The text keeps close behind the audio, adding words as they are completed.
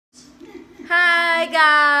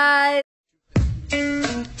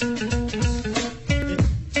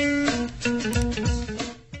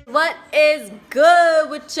good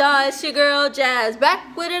with y'all? It's your girl Jazz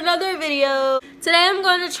back with another video. Today I'm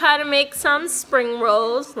going to try to make some spring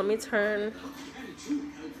rolls. Let me turn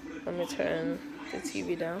the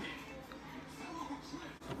TV down.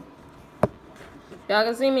 Y'all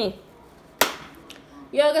can see me?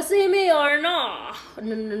 Y'all can see me or no?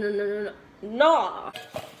 No.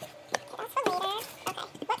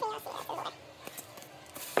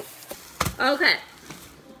 Okay.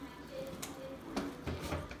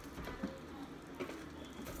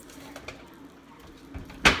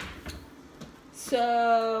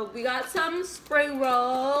 So we got some spring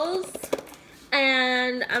rolls,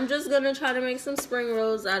 and I'm just gonna try to make some spring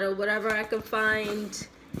rolls out of whatever I can find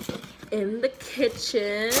in the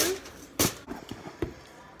kitchen.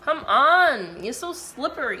 Come on, you're so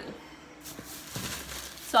slippery.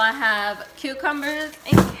 So I have cucumbers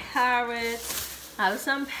and carrots, I have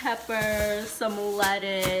some peppers, some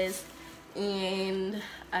lettuce, and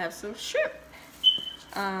I have some shrimp.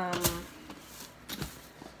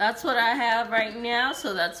 That's what I have right now,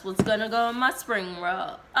 so that's what's gonna go in my spring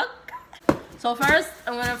roll. Okay. So first,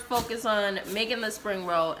 I'm gonna focus on making the spring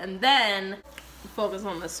roll, and then focus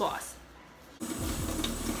on the sauce.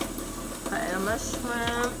 Okay, my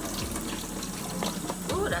shrimp.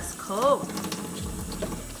 Ooh, that's cold.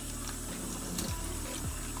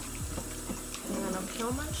 I'm gonna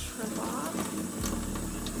peel my shrimp off.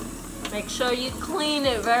 Make sure you clean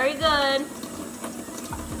it very good.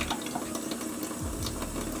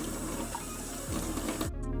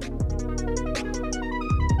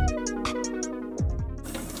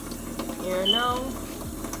 You know,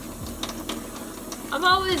 I've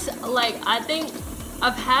always, I think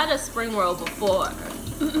I've had a spring roll before,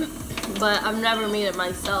 but I've never made it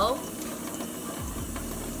myself.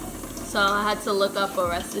 So I had to look up a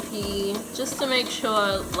recipe just to make sure,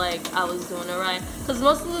 I was doing it right. Because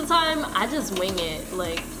most of the time, I just wing it.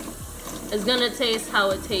 It's gonna taste how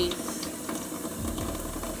it tastes.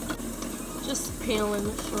 Just peeling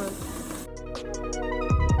the shrimp.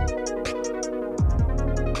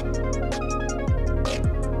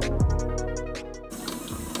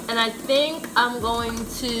 And I think I'm going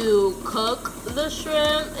to cook the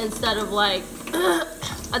shrimp instead of I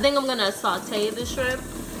think I'm gonna saute the shrimp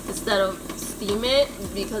instead of steam it,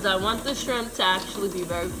 because I want the shrimp to actually be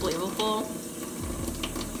very flavorful.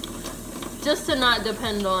 Just to not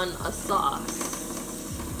depend on a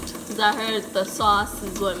sauce. Because I heard the sauce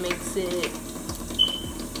is what makes it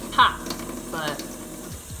pop. But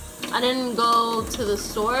I didn't go to the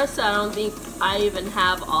store, so I don't think I even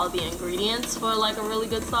have all the ingredients for a really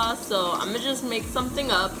good sauce. So I'm gonna just make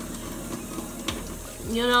something up,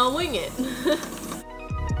 you know, wing it.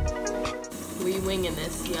 We winging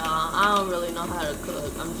this, y'all. I don't really know how to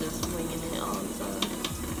cook. I'm just winging it all the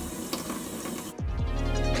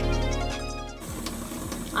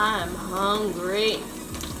time. I'm hungry.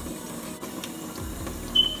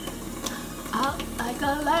 Out like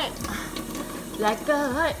a light, like a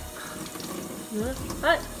light.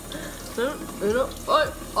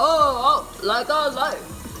 Oh, like a light,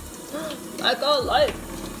 like a light,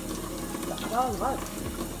 like a light.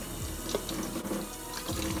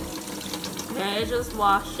 Okay, just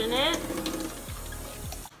washing it.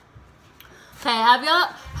 Okay, have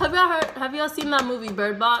y'all seen that movie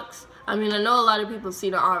Bird Box? I mean, I know a lot of people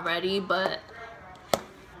seen it already, but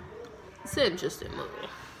it's an interesting movie.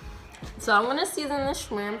 So I'm gonna season the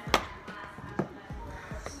shrimp.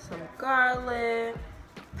 Some garlic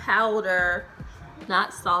powder,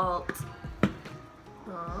 not salt.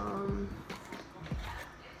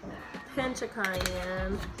 Pinch of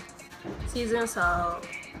cayenne, seasoned salt,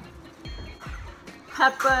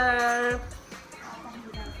 pepper,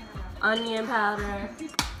 onion powder,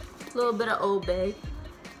 a little bit of Old Bay.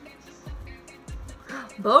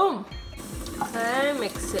 Boom. Okay,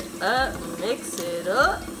 mix it up, mix it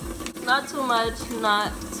up. Not too much,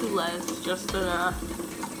 not too less, just enough.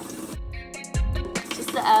 Just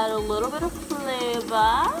to add a little bit of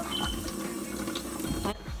flavor.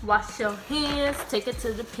 Wash your hands, take it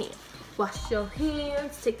to the pan. Wash your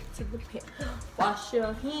hands, take it to the pan. Wash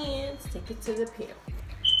your hands, take it to the pan.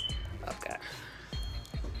 Okay.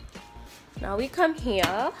 Now we come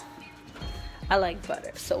here. I like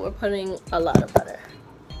butter, so we're putting a lot of butter.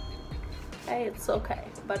 Hey, it's okay.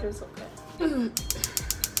 Butter's okay.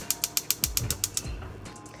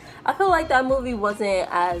 I feel like that movie wasn't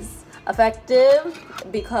as effective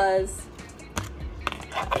because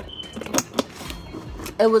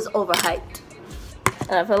it was overhyped.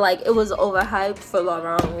 And I feel like it was overhyped for the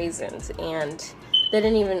wrong reasons, and they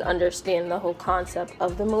didn't even understand the whole concept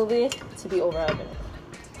of the movie to be overhyped.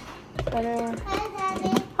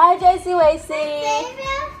 Hi, Jace.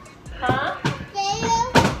 Huh?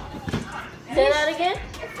 Say that again?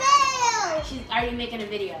 Are you making a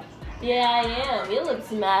video? Yeah, I am. It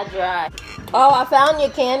looks mad dry. Oh, I found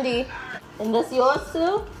your candy. And this yours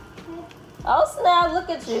too? Oh snap,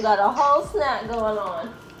 look at you. Got a whole snack going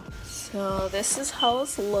on. So this is how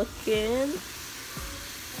it's looking.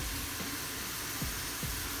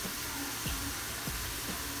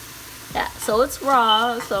 Yeah, so it's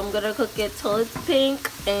raw. So I'm gonna cook it till it's pink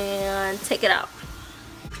and take it out.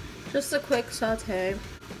 Just a quick saute.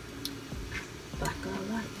 Black or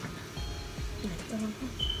white.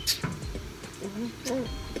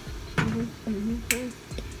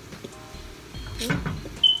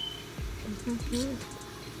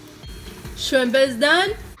 Shrimp is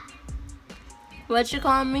done. What you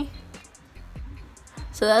call me?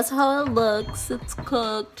 So that's how it looks. It's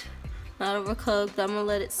cooked, not overcooked. I'm gonna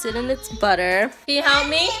let it sit in its butter. Can you help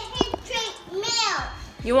me? Drink milk.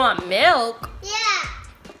 You want milk? Yeah.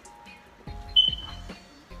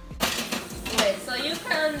 Wait, so you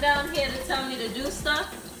come down here to tell me to do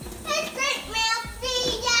stuff? Let's drink milk,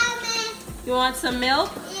 see, Jasmine. You want some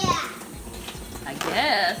milk? Yeah. I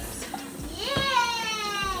guess.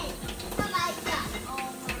 Yay!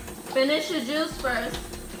 Finish your juice first.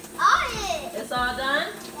 Oh, It's all done?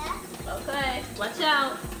 yeah. Okay, watch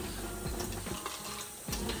out.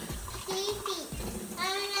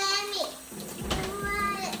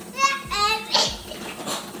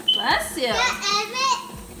 Bless you.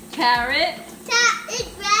 Carrot.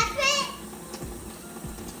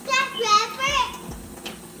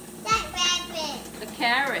 The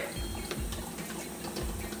carrot.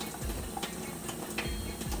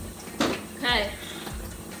 Okay.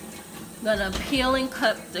 Gonna peel and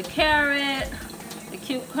cut the carrot, the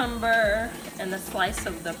cucumber, and a slice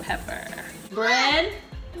of the pepper. Bread.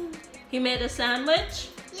 He made a sandwich.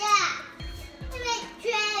 Yeah.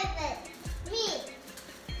 Me.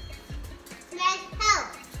 Let's help.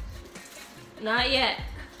 Not yet.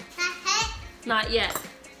 Not yet.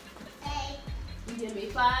 Hey. Give me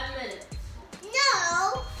 5 minutes.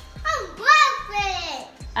 No, I'm working.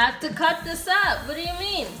 I have to cut this up. What do you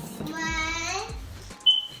mean? 1,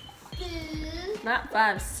 2, Not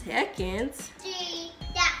 5 seconds. 3,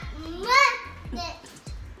 that one, and that.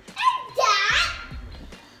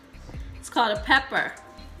 It's called a pepper.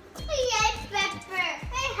 Yes, pepper.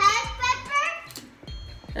 I have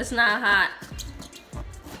pepper. It's not hot.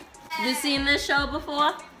 You seen this show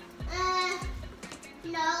before?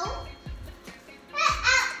 No.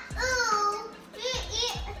 Ooh, you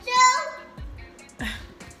eat so?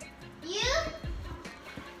 You?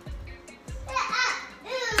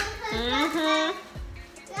 Mm-hmm.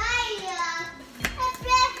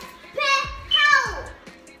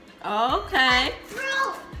 Okay.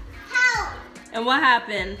 And what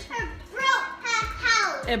happened?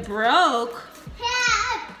 It broke?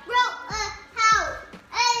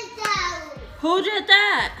 Who did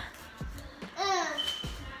that?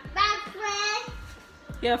 My friend,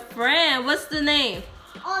 Your friend. What's the name?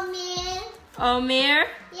 Omin. Omir?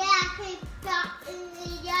 Yeah, he got in the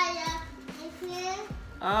yaya.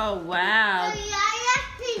 Oh, wow.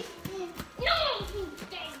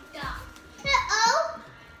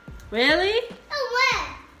 Really?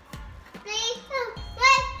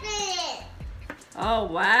 Oh,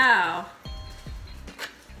 wow.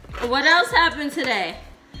 What else happened today?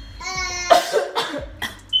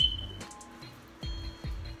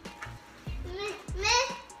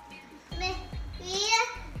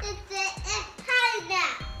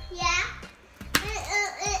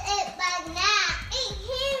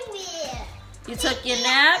 You took your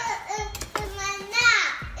nap?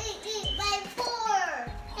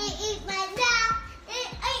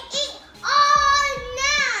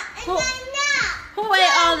 Who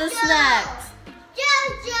ate all the snacks?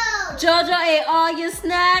 Jojo. Jojo ate all your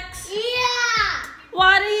snacks? Yeah.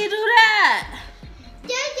 Why did he do that?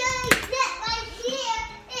 Jojo sat right here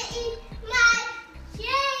and eat my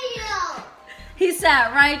cereal. He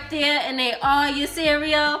sat right there and ate all your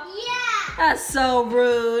cereal? Yeah. That's so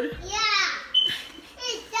rude. Yeah.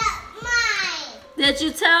 It's not mine. Did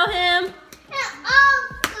you tell him? It's all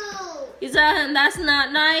food. You tell him that's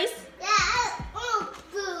not nice? That's all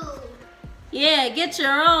food. Yeah, get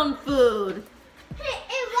your own food.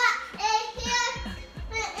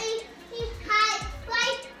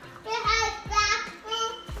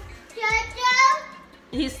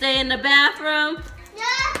 He stay in the bathroom?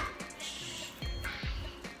 Yeah.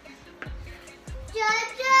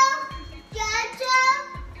 Jojo,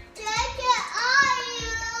 are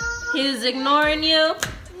you? He was ignoring you?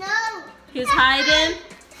 No. He was hiding?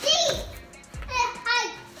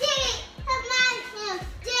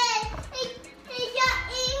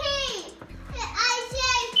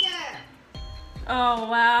 Oh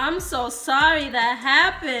wow, I'm so sorry that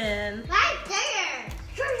happened. Right there.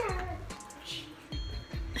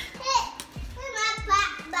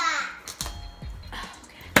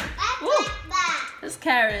 Ooh, this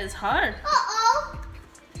carrot is hard. Uh-oh.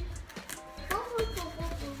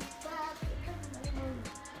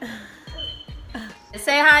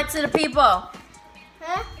 Say hi to the people.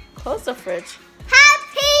 Huh? Close the fridge. Hi,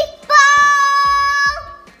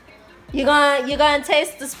 people. You gonna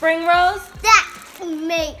taste the spring rolls? That's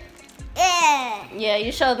me. Yeah. Yeah,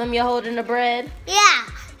 you show them you're holding the bread. Yeah.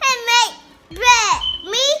 He make bread.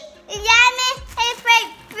 Me and Jasmine, he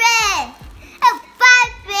make bread. A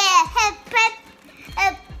fried bread.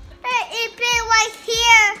 He bread right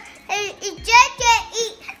here. He just can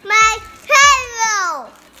eat my cereal.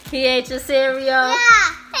 He ate your cereal? Yeah.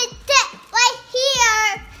 He sit right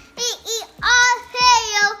here. He eat all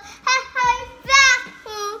cereal.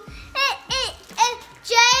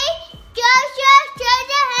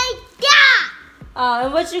 Oh,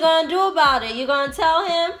 and what you gonna do about it? You gonna tell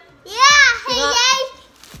him? Yeah, he ate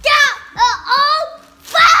stop the old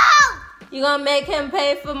food. You gonna make him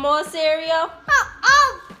pay for more cereal?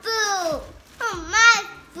 Old food. My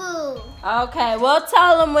food. Okay, we'll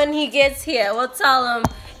tell him when he gets here. We'll tell him,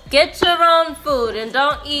 get your own food and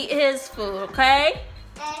don't eat his food, okay?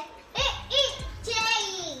 Eat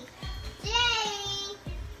Jace.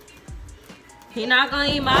 He not gonna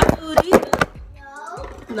eat my food either. No.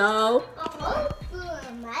 No. Old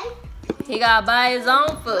food, Mike. He gotta buy his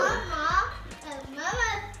own food.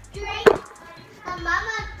 Mama drink.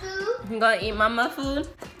 Mama food. You gonna eat mama food?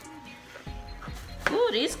 Ooh,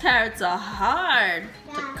 these carrots are hard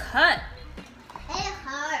to cut. It's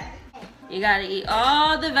hard. You gotta eat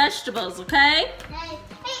all the vegetables, okay?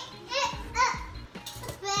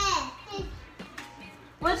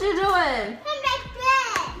 What you doing?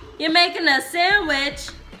 You're making a sandwich?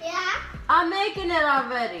 Yeah? I'm making it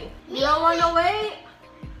already. You don't wanna wait?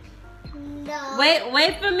 No.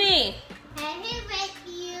 Wait for me. Can he wait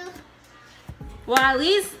you? Well, at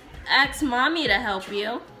least ask mommy to help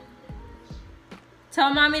you.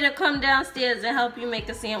 Tell mommy to come downstairs and help you make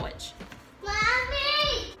a sandwich.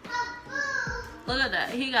 Mommy! Look at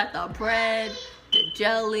that. He got the bread, the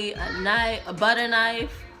jelly, a knife, a butter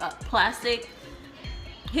knife, a plastic.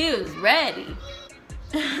 He was ready.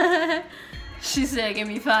 She said, give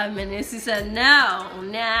me 5 minutes. He said, no,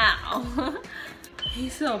 now.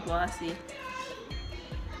 He's so bossy.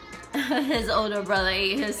 His older brother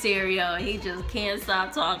ate his cereal and he just can't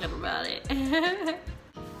stop talking about it.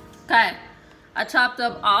 Okay, I chopped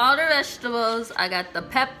up all the vegetables. I got the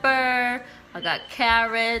pepper, I got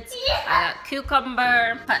carrots, I got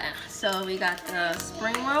cucumber. Okay, so we got the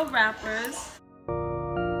spring roll wrappers.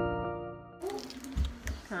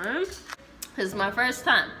 Okay, this is my first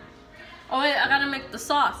time. Oh wait, I gotta make the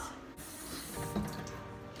sauce.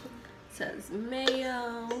 It says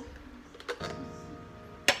mayo.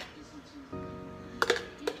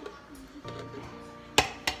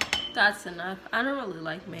 That's enough. I don't really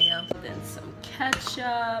like mayo. Then some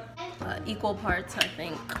ketchup, equal parts I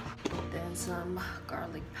think. Then some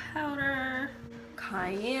garlic powder,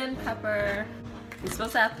 cayenne pepper. You're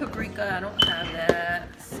supposed to have paprika, I don't have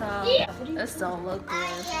that. So this don't look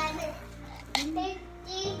good.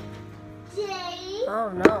 Oh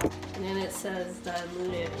no. And then it says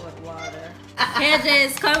diluted with water. Here,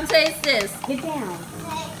 Jace, come taste this. Get down.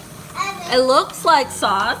 It looks like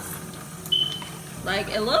sauce. Like,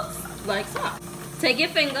 it looks like sauce. Take your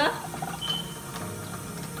finger.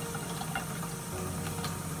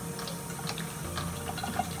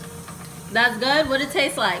 That's good? What it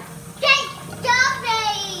tastes like?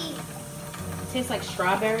 Strawberry. It tastes like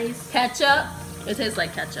strawberries. Ketchup? It tastes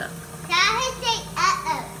like ketchup.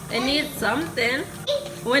 It needs something.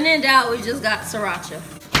 When in doubt, we just got sriracha.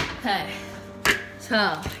 Okay.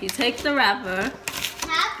 So, you take the wrapper.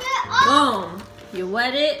 Boom. You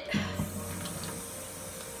wet it.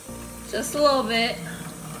 Just a little bit.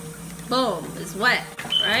 Boom. It's wet,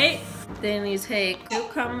 right? Then you take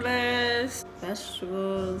cucumbers,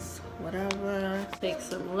 vegetables, whatever. Take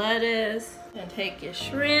some lettuce and take your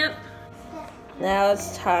shrimp. Now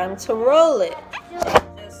it's time to roll it.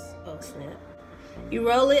 Take this. Oh, snap. You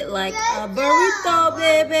roll it like a burrito,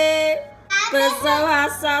 baby. Put some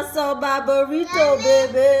hot sauce on my burrito,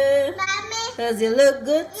 baby. Cause you look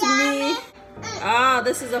good to me. Ah,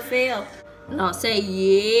 this is a fail. No, say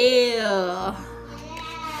yeah.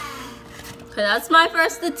 Okay, that's my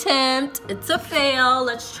first attempt. It's a fail.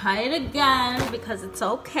 Let's try it again because it's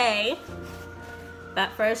okay. If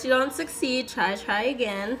at first you don't succeed, try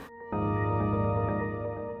again.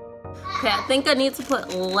 Okay, I think I need to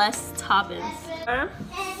put less toppings. Huh?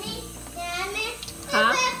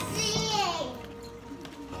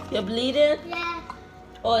 You're bleeding? Yeah.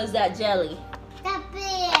 Or is that jelly? The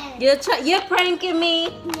beer. You're pranking me?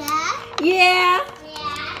 Yeah. Yeah.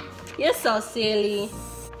 Yeah. You're so silly.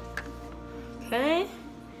 Okay.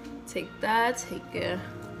 Take that. Take a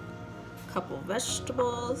couple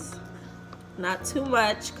vegetables. Not too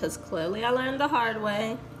much, because clearly I learned the hard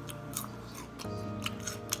way.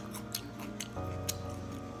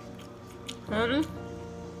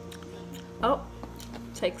 Oh,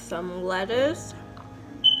 take some lettuce.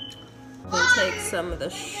 And take some of the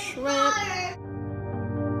shrimp.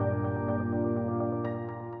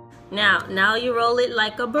 Now you roll it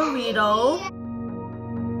like a burrito.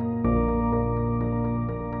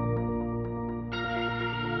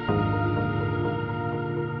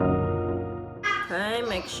 Okay,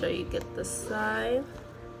 make sure you get the side.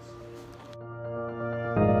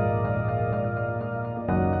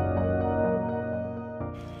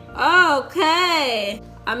 Okay.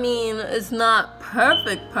 I mean, it's not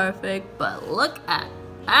perfect, but look at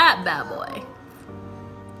that bad boy.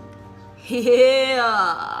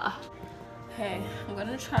 Yeah. Okay, I'm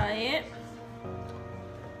gonna try it.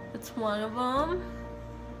 It's one of them.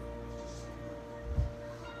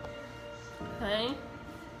 Okay.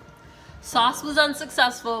 Sauce was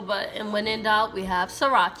unsuccessful, but when in doubt, we have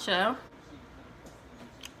sriracha.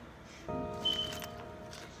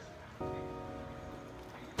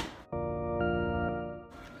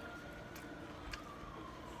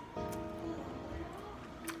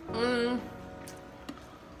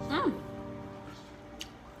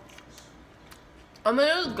 I mean,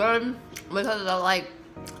 it was good because I like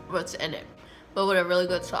what's in it. But with a really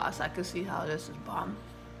good sauce, I can see how this is bomb.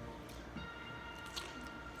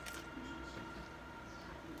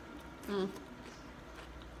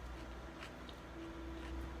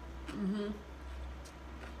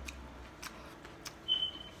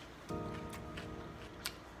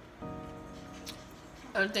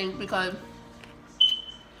 I think because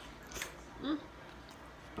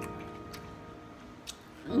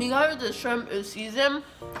the shrimp is seasoned,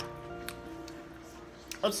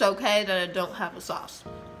 it's okay that it don't have a sauce.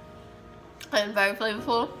 And very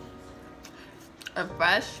flavorful and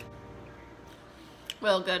fresh.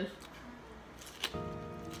 Real good.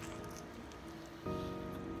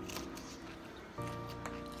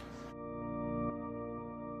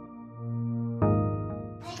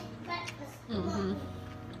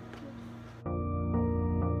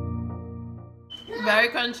 Very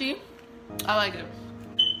crunchy. I like it.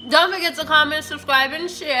 Don't forget to comment, subscribe, and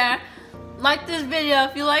share. Like this video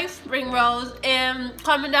if you like spring rolls, and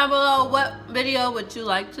comment down below what video would you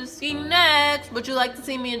like to see next. Would you like to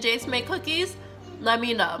see me and Jace make cookies? Let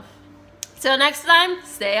me know. Till next time,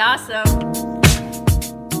 stay awesome.